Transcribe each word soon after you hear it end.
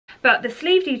But the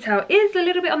sleeve detail is a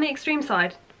little bit on the extreme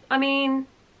side. I mean,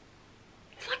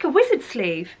 it's like a wizard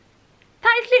sleeve.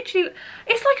 That is literally,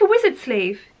 it's like a wizard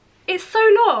sleeve. It's so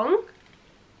long.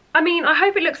 I mean, I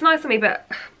hope it looks nice on me, but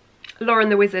Lauren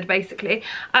the wizard, basically.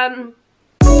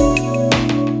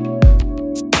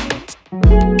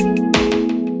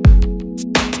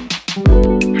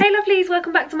 Hey lovelies,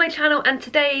 welcome back to my channel and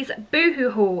today's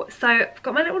Boohoo haul. So I've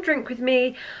got my little drink with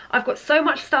me. I've got so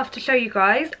much stuff to show you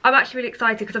guys. I'm actually really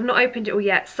excited because I've not opened it all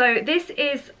yet. So this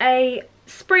is a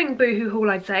spring Boohoo haul,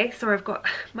 I'd say. Sorry, I've got,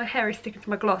 my hair is sticking to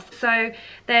my gloss. So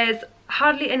there's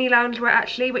hardly any loungewear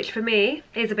actually, which for me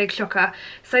is a big shocker.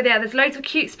 So yeah, there's loads of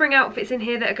cute spring outfits in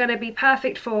here that are going to be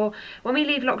perfect for when we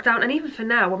leave lockdown, and even for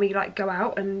now when we like go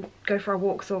out and go for our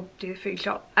walks or do the food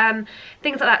shop,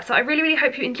 things like that. So I really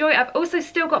hope you enjoy. I've also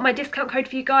still got my discount code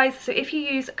for you guys, so if you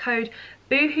use code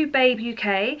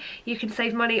boohoobabeuk you can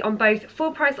save money on both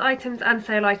full price items and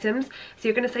sale items, so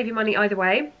you're going to save your money either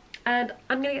way. And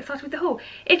I'm going to get started with the haul.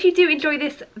 If you do enjoy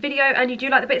this video and you do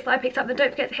like the bits that I picked up, then don't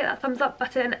forget to hit that thumbs up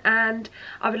button, and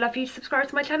I would love for you to subscribe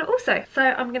to my channel also. So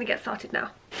I'm going to get started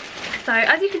now. So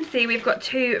as you can see, we've got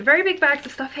two very big bags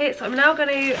of stuff here, so I'm now going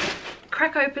to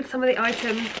crack open some of the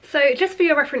items. So just for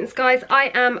your reference guys,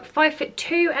 I am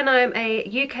 5'2" and I am a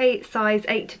UK size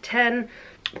 8 to 10,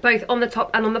 both on the top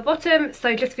and on the bottom,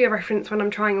 so just for your reference when I'm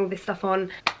trying all this stuff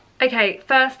on. Okay,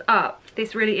 first up,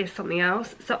 this really is something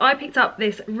else. So I picked up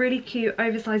this really cute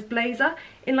oversized blazer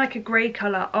in like a grey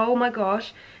colour. Oh my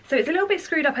gosh. So it's a little bit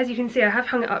screwed up, as you can see. I have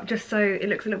hung it up just so it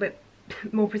looks a little bit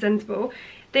more presentable.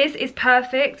 This is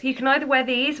perfect. You can either wear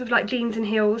these with like jeans and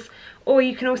heels, or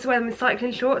you can also wear them with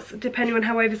cycling shorts, depending on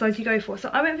how oversized you go for. So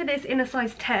I went for this in a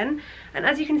size 10, and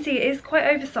as you can see, it is quite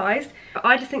oversized. But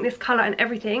I just think this colour and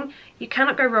everything, you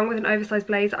cannot go wrong with an oversized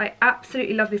blazer. I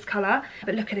absolutely love this colour,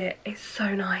 but look at it, it's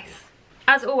so nice.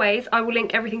 As always, I will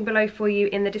link everything below for you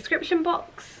in the description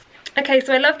box. Okay,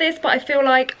 so I love this, but I feel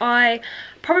like I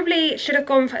probably should have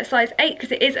gone for a size 8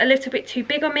 because it is a little bit too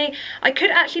big on me. I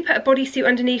could actually put a bodysuit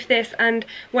underneath this and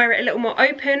wear it a little more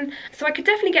open, so I could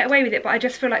definitely get away with it, but I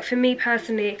just feel like for me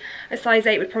personally, a size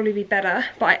 8 would probably be better.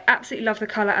 But I absolutely love the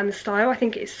colour and the style. I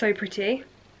think it's so pretty.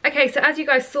 Okay, so as you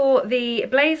guys saw, the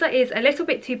blazer is a little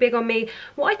bit too big on me.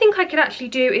 What I think I could actually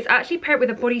do is actually pair it with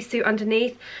a bodysuit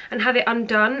underneath and have it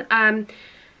undone.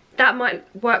 That might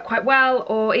work quite well,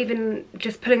 or even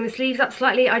just pulling the sleeves up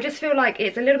slightly. I just feel like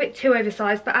it's a little bit too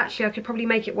oversized, but actually I could probably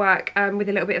make it work with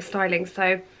a little bit of styling.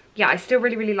 So yeah, I still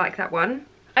really like that one.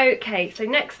 Okay, so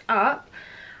next up,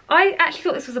 I actually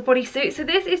thought this was a bodysuit. So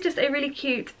this is just a really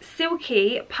cute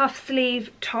silky puff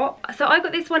sleeve top. So I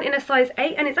got this one in a size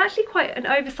 8, and it's actually quite an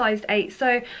oversized 8.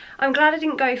 So I'm glad I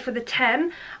didn't go for the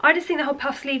 10. I just think the whole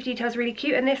puff sleeve detail is really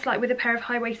cute, and this like with a pair of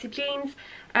high-waisted jeans,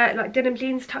 like denim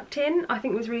jeans tucked in, I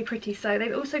think it was really pretty. So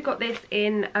they've also got this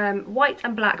in white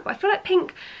and black, but I feel like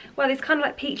pink, well, this kind of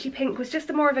like peachy pink was just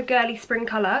a more of a girly spring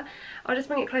colour. I'll just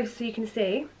bring it closer so you can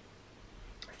see.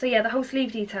 So yeah, the whole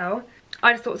sleeve detail,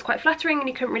 I just thought it was quite flattering and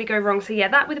you couldn't really go wrong. So yeah,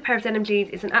 that with a pair of denim jeans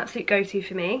is an absolute go-to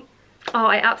for me. Oh,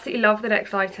 I absolutely love the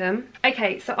next item.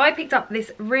 Okay, so I picked up this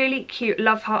really cute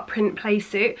love heart print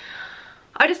playsuit.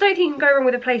 I just don't think you can go wrong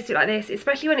with a playsuit like this,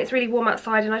 especially when it's really warm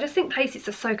outside, and I just think playsuits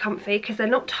are so comfy because they're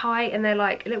not tight and they're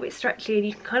like a little bit stretchy and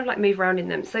you can kind of like move around in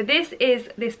them. So this is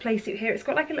this playsuit here. It's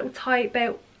got like a little tie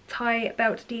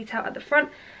belt detail at the front,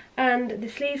 and the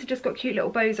sleeves have just got cute little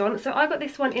bows on. So I got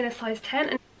this one in a size 10,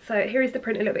 and so here is the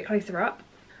print a little bit closer up.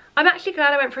 I'm actually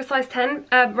glad I went for a size 10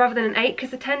 rather than an 8,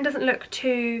 because the 10 doesn't look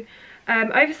too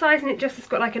oversized, and it just has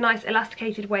got like a nice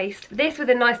elasticated waist. This with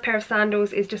a nice pair of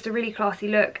sandals is just a really classy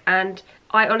look, and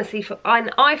I honestly, for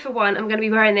one, am going to be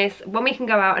wearing this when we can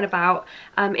go out and about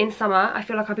in summer. I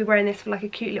feel like I'll be wearing this for like a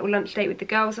cute little lunch date with the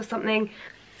girls or something.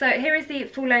 So here is the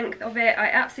full length of it. I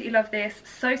absolutely love this.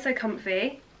 So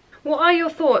comfy. What are your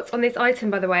thoughts on this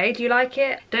item, by the way? Do you like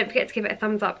it? Don't forget to give it a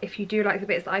thumbs up if you do like the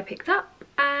bits that I picked up.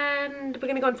 And we're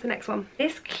going to go on to the next one.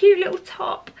 This cute little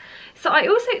top. So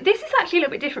this is actually a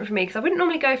little bit different for me because I wouldn't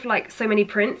normally go for like so many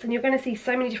prints, and you're going to see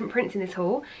so many different prints in this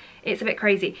haul. It's a bit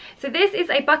crazy. So this is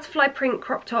a butterfly print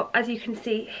crop top, as you can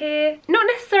see here. Not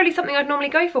necessarily something I'd normally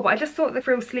go for, but I just thought the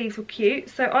frill sleeves were cute.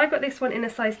 So I got this one in a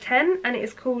size 10, and it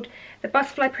is called the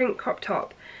butterfly print crop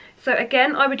top. So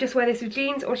again, I would just wear this with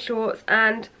jeans or shorts,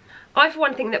 and I for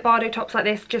one think that Bardo tops like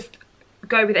this just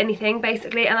go with anything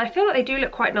basically, and I feel like they do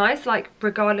look quite nice, like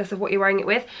regardless of what you're wearing it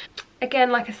with.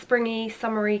 Again, like a springy,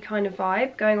 summery kind of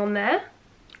vibe going on there.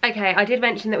 Okay, I did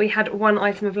mention that we had one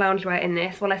item of loungewear in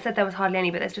this. Well, I said there was hardly any,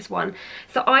 but there's just one.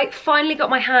 So I finally got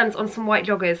my hands on some white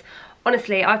joggers.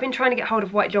 Honestly, I've been trying to get hold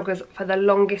of white joggers for the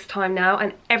longest time now,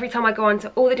 and every time I go onto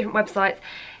all the different websites,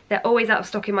 they're always out of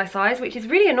stock in my size, which is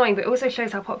really annoying, but it also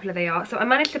shows how popular they are. So I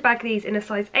managed to bag these in a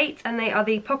size 8, and they are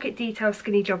the pocket detail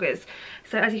skinny joggers.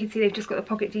 So as you can see, they've just got the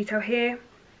pocket detail here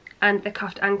and the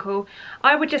cuffed ankle.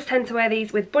 I would just tend to wear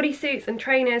these with bodysuits and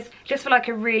trainers, just for like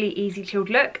a really easy chilled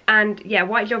look. And yeah,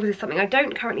 white joggers is something I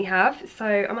don't currently have, so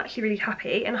I'm actually really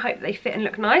happy and hope they fit and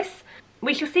look nice.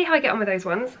 We shall see how I get on with those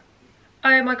ones.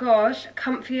 Oh my gosh,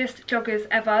 comfiest joggers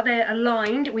ever. They're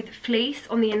aligned with fleece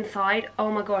on the inside.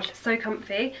 Oh my gosh, so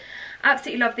comfy.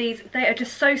 Absolutely love these. They are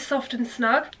just so soft and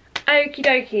snug. Okie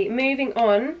dokie, moving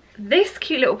on. This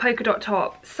cute little polka dot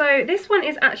top. So this one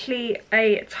is actually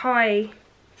a tie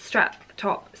strap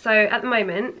top. So at the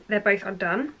moment, they're both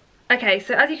undone. Okay,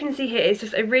 so as you can see here, it's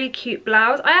just a really cute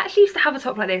blouse. I actually used to have a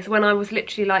top like this when I was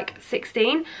literally like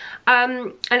 16.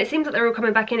 And it seems like they're all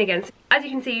coming back in again. So as you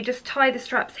can see, you just tie the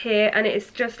straps here, and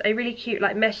it's just a really cute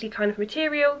like meshy kind of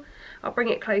material. I'll bring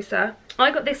it closer.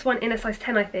 I got this one in a size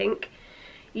 10, I think.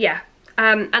 Yeah.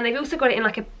 And they've also got it in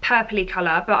like a purpley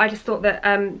colour, but I just thought that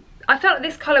I felt like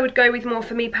this colour would go with more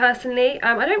for me personally.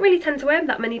 I don't really tend to wear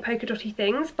that many polka dotty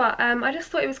things, but I just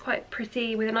thought it was quite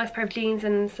pretty with a nice pair of jeans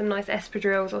and some nice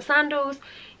espadrilles or sandals.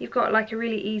 You've got like a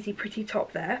really easy, pretty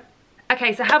top there.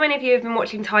 Okay, so how many of you have been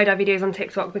watching tie-dye videos on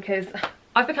TikTok? Because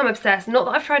I've become obsessed. Not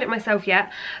that I've tried it myself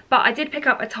yet, but I did pick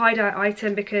up a tie-dye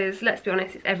item because, let's be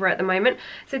honest, it's everywhere at the moment.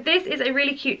 So this is a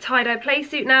really cute tie-dye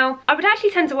playsuit now. I would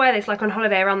actually tend to wear this like on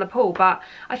holiday around the pool, but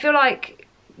I feel like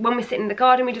when we're sitting in the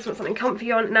garden, we just want something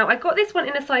comfy on. Now, I got this one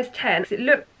in a size 10. It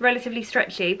looked relatively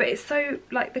stretchy, but it's so,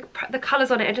 like, the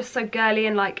colours on it are just so girly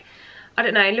and, like, I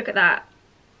don't know, look at that.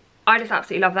 I just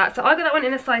absolutely love that. So I got that one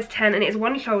in a size 10, and it's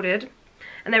one-shouldered.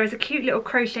 And there is a cute little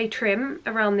crochet trim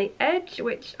around the edge,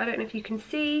 which I don't know if you can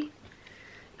see.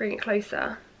 Bring it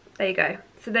closer. There you go.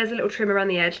 So there's a little trim around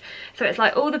the edge. So it's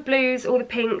like all the blues, all the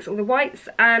pinks, all the whites,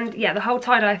 and yeah, the whole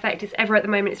tie-dye effect is everywhere at the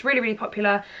moment. It's really, really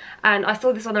popular, and I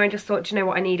saw this on there and just thought, do you know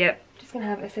what, I need it. I'm just gonna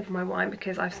have a sip of my wine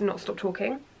because I've not stopped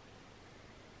talking.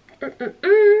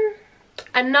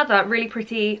 Another really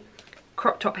pretty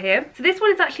crop top here. So this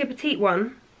one is actually a petite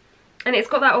one, and it's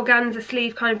got that organza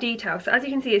sleeve kind of detail. So as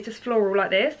you can see, it's just floral like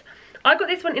this. I got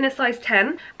this one in a size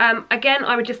 10. Again,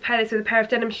 I would just pair this with a pair of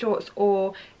denim shorts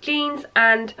or jeans,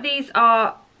 and these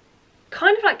are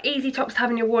kind of like easy tops to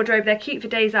have in your wardrobe. They're cute for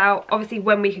days out, obviously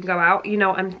when we can go out, you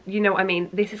know what I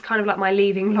mean. This is kind of like my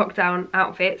leaving lockdown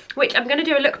outfits, which I'm going to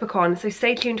do a lookbook on, so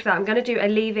stay tuned for that. I'm going to do a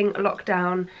leaving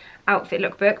lockdown outfit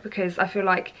lookbook because I feel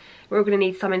like we're all going to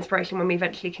need some inspiration when we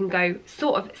eventually can go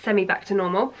sort of semi back to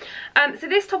normal. So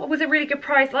this top was a really good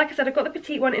price. Like I said, I got the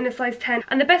petite one in a size 10,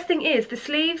 and the best thing is the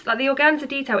sleeves, like the organza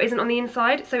detail isn't on the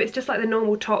inside, so it's just like the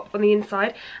normal top on the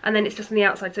inside, and then it's just on the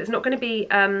outside, so it's not going to be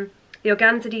the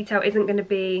organza detail isn't going to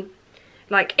be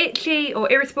like itchy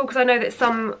or irritable, because I know that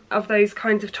some of those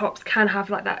kinds of tops can have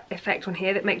like that effect on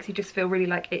here that makes you just feel really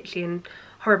like itchy and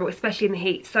horrible, especially in the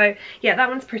heat. So yeah, that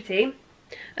one's pretty.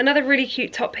 Another really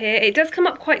cute top here. It does come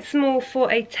up quite small for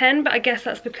a 10, but I guess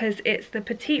that's because it's the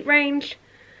petite range.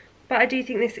 But I do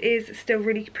think this is still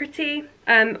really pretty.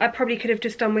 I probably could have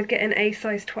just done with getting a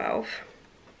size 12.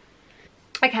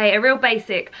 Okay, a real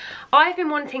basic. I've been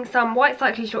wanting some white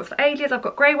cycling shorts for ages. I've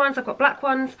got grey ones, I've got black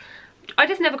ones. I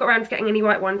just never got around to getting any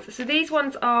white ones. So these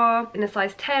ones are in a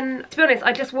size 10. To be honest,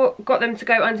 I just got them to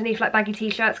go underneath like baggy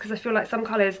t-shirts because I feel like some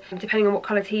colours, depending on what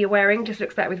colour tee you're wearing, just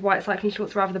looks better with white cycling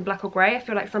shorts rather than black or grey. I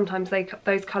feel like sometimes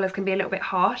those colours can be a little bit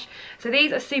harsh. So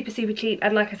these are super, super cheap,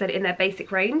 and like I said, in their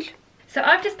basic range. So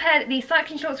I've just paired these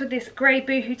cycling shorts with this grey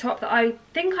Boohoo top that I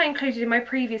think I included in my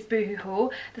previous Boohoo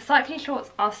haul. The cycling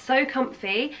shorts are so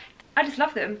comfy. I just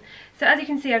love them. So as you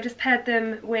can see, I've just paired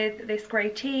them with this grey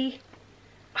tee.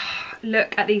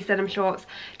 Look at these denim shorts.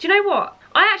 Do you know what?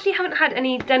 I actually haven't had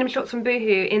any denim shorts from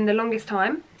Boohoo in the longest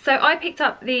time. So I picked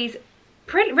up these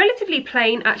relatively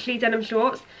plain, actually, denim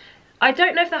shorts. I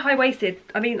don't know if they're high-waisted.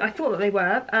 I mean, I thought that they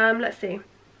were. Let's see.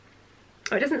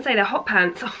 Oh, it doesn't say they're hot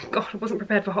pants. Oh god, I wasn't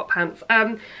prepared for hot pants.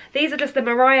 These are just the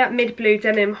Mariah mid-blue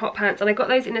denim hot pants, and I got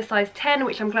those in a size 10,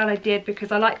 which I'm glad I did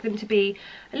because I like them to be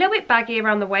a little bit baggy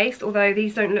around the waist, although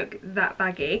these don't look that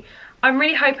baggy. I'm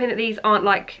really hoping that these aren't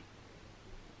like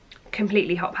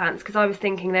completely hot pants, because I was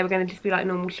thinking they were going to just be like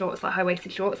normal shorts, like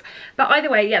high-waisted shorts. But either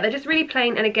way, yeah, they're just really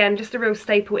plain, and again, just a real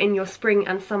staple in your spring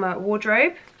and summer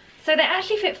wardrobe. So they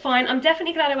actually fit fine. I'm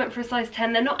definitely glad I went for a size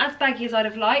 10. They're not as baggy as I'd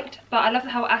have liked, but I love the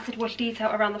whole acid wash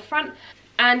detail around the front.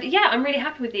 And yeah, I'm really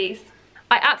happy with these.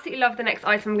 I absolutely love the next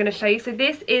item I'm going to show you. So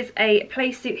this is a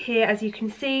play suit here, as you can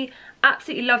see.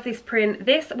 Absolutely love this print.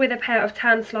 This with a pair of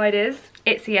tan sliders.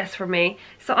 It's a yes from me.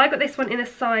 So I got this one in a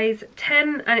size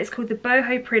 10, and it's called the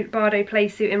Boho Print Bardo play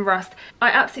suit in rust. I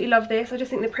absolutely love this. I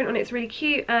just think the print on it is really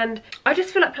cute, and I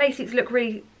just feel like play suits look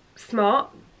really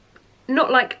smart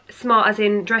not like smart as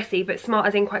in dressy, but smart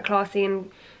as in quite classy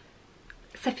and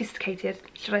sophisticated,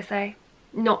 should I say.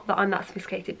 Not that I'm that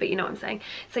sophisticated, but you know what I'm saying.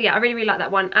 So yeah, I really, really like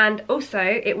that one. And also,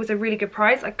 it was a really good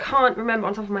price. I can't remember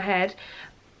on top of my head.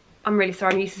 I'm really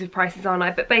sorry, I'm used to prices, aren't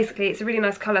I? But basically, it's a really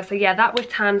nice colour. So yeah, that with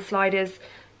tan sliders,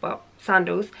 well,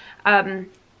 sandals,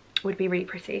 would be really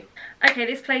pretty. Okay,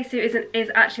 this play suit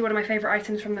is actually one of my favourite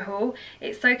items from the haul.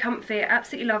 It's so comfy, I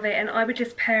absolutely love it, and I would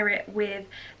just pair it with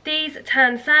these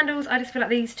tan sandals. I just feel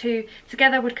like these two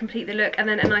together would complete the look, and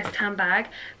then a nice tan bag.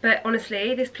 But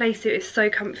honestly, this play suit is so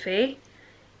comfy.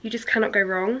 You just cannot go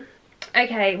wrong.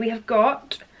 Okay, we have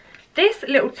got this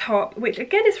little top, which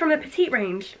again is from the petite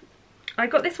range. I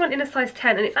got this one in a size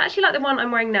 10, and it's actually like the one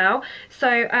I'm wearing now.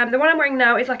 So the one I'm wearing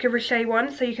now is like a ruche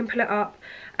one, so you can pull it up.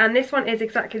 And this one is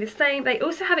exactly the same. They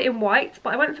also have it in white,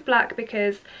 but I went for black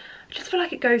because I just feel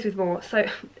like it goes with more. So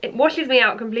it washes me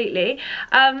out completely.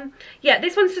 Yeah,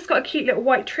 this one's just got a cute little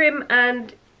white trim,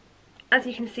 and as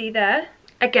you can see there,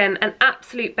 again, an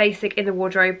absolute basic in the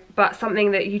wardrobe, but something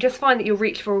that you just find that you'll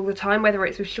reach for all the time, whether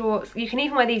it's with shorts. You can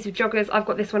even wear these with joggers. I've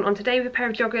got this one on today with a pair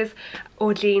of joggers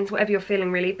or jeans, whatever you're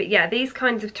feeling really. But yeah, these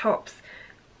kinds of tops,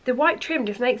 the white trim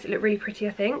just makes it look really pretty,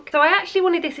 I think. So I actually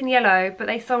wanted this in yellow, but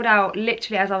they sold out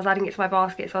literally as I was adding it to my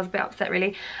basket, so I was a bit upset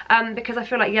really, because I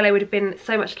feel like yellow would have been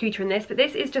so much cuter in this. But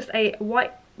this is just a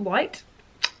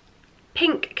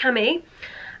pink cami,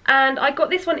 and I got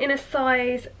this one in a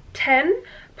size 10.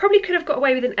 Probably could have got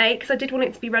away with an 8 because I did want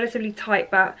it to be relatively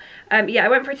tight, but yeah, I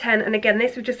went for a 10. And again,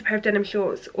 this was just a pair of denim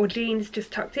shorts or jeans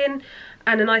just tucked in,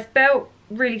 and a nice belt.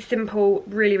 Really simple,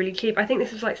 really, really cheap. I think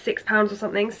this was like £6 or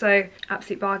something, so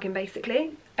absolute bargain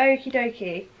basically. Okie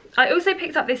dokie. I also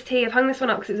picked up this tee. I've hung this one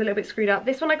up because it was a little bit screwed up.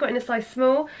 This one I got in a size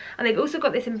small, and they've also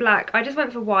got this in black. I just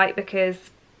went for white because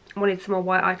I wanted some more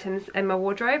white items in my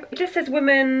wardrobe. It just says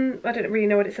women, I don't really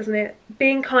know what it says on it.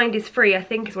 Being kind is free, I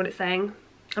think is what it's saying.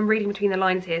 I'm reading between the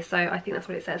lines here, so I think that's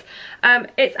what it says.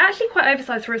 It's actually quite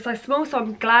oversized for a size small, so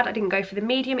I'm glad I didn't go for the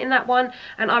medium in that one,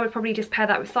 and I would probably just pair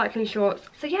that with cycling shorts.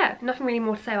 So yeah, nothing really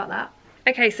more to say about that.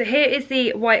 Okay, so here is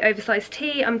the white oversized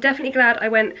tee. I'm definitely glad I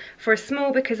went for a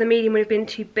small because a medium would have been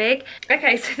too big.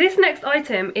 Okay, so this next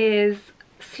item is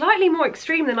slightly more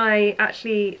extreme than I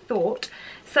actually thought.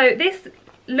 So this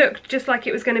looked just like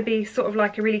it was going to be sort of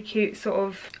like a really cute sort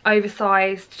of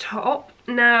oversized top.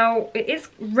 Now, it is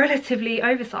relatively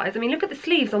oversized. I mean, look at the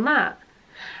sleeves on that.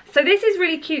 So this is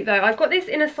really cute though. I've got this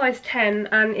in a size 10,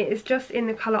 and it is just in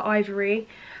the colour ivory.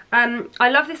 I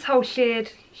love this whole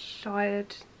shirred,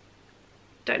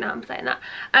 don't know how I'm saying that,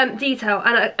 detail.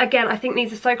 And again, I think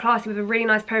these are so classy with a really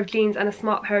nice pair of jeans and a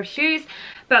smart pair of shoes.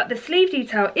 But the sleeve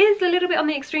detail is a little bit on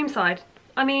the extreme side.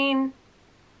 I mean,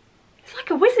 it's like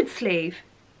a wizard sleeve.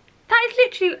 That is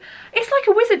literally, it's like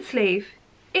a wizard sleeve.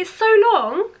 It's so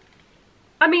long.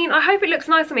 I mean, I hope it looks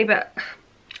nice on me, but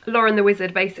Lauren the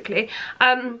Wizard, basically.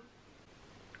 Sorry.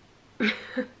 I'm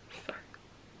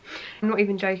not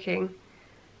even joking.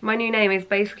 My new name is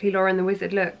basically Lauren the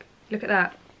Wizard. Look at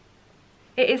that.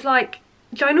 It is like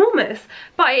ginormous,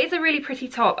 but it is a really pretty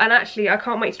top, and actually I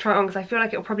can't wait to try it on because I feel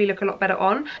like it'll probably look a lot better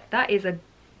on. That is a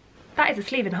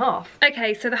sleeve and a half.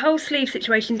 Okay, so the whole sleeve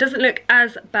situation doesn't look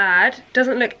as bad,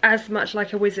 doesn't look as much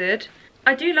like a wizard.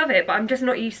 I do love it, but I'm just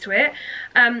not used to it.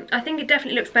 I think it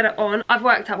definitely looks better on. I've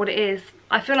worked out what it is.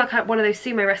 I feel like I'm one of those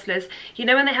sumo wrestlers. You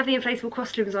know when they have the inflatable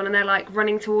costumes on and they're like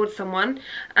running towards someone?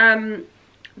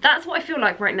 That's what I feel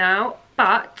like right now.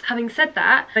 But having said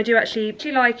that, I do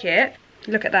actually like it.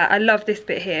 Look at that. I love this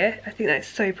bit here. I think that's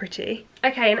so pretty.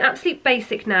 Okay, an absolute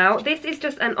basic now. This is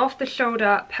just an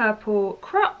off-the-shoulder purple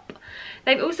crop.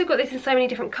 They've also got this in so many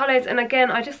different colours, and again,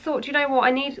 I just thought, do you know what,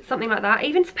 I need something like that,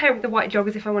 even to pair with the white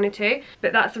joggers if I wanted to,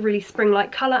 but that's a really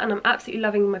spring-like colour, and I'm absolutely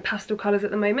loving my pastel colours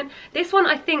at the moment. This one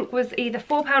I think was either £4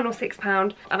 or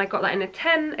 £6, and I got that in a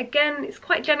 10. Again, it's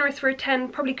quite generous for a 10,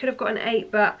 probably could have got an 8,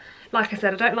 but like I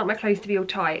said, I don't like my clothes to be all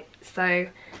tight, so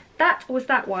that was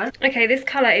that one. Okay, this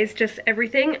colour is just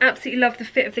everything. Absolutely love the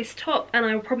fit of this top, and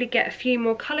I will probably get a few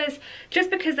more colours just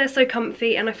because they're so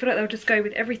comfy, and I feel like they'll just go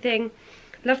with everything.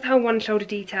 Love the whole one shoulder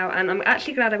detail, and I'm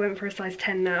actually glad I went for a size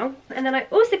 10 now. And then I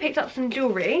also picked up some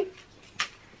jewellery,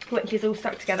 which is all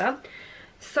stuck together.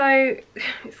 So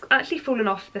it's actually fallen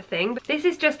off the thing. But this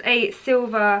is just a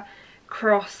silver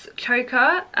cross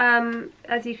choker.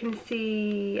 As you can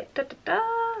see,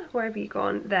 where have you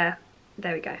gone? There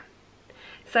we go.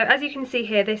 So as you can see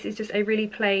here, this is just a really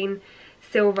plain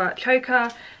silver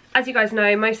choker. As you guys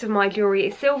know, most of my jewellery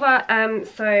is silver,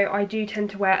 so I do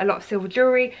tend to wear a lot of silver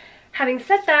jewellery. Having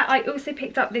said that, I also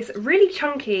picked up this really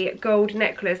chunky gold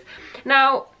necklace.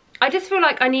 Now, I just feel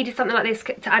like I needed something like this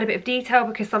to add a bit of detail,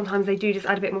 because sometimes they do just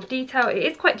add a bit more detail. It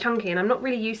is quite chunky, and I'm not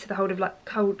really used to the whole of like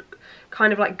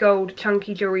kind of like gold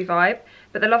chunky jewellery vibe.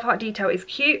 But the love heart detail is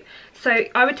cute. So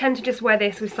I would tend to just wear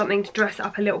this with something to dress it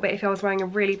up a little bit if I was wearing a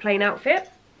really plain outfit.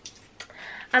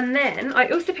 And then I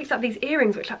also picked up these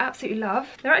earrings, which I absolutely love.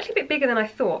 They're actually a bit bigger than I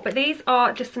thought, but these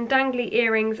are just some dangly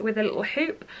earrings with a little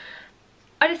hoop.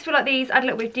 I just feel like these add a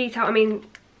little bit of detail. I mean,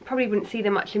 probably wouldn't see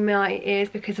them much in my ears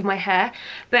because of my hair,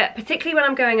 but particularly when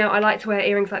I'm going out, I like to wear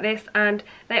earrings like this, and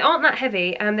they aren't that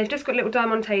heavy, and they've just got little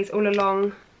diamantes all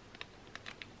along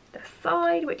the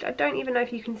side, which I don't even know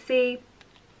if you can see.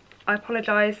 I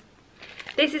apologise.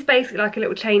 This is basically like a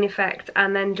little chain effect,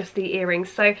 and then just the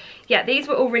earrings. So yeah, these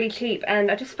were all really cheap, and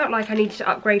I just felt like I needed to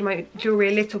upgrade my jewellery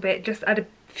a little bit, just add a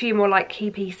few more like key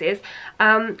pieces.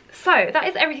 So that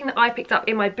is everything that I picked up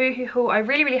in my Boohoo haul. I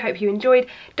really hope you enjoyed.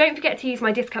 Don't forget to use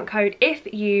my discount code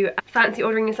if you fancy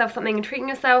ordering yourself something and treating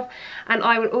yourself, and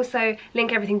I will also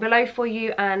link everything below for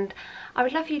you. And I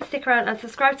would love for you to stick around and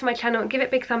subscribe to my channel, give it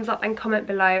a big thumbs up and comment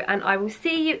below, and I will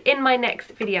see you in my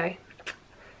next video.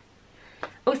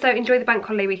 Also, enjoy the bank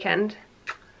holiday weekend.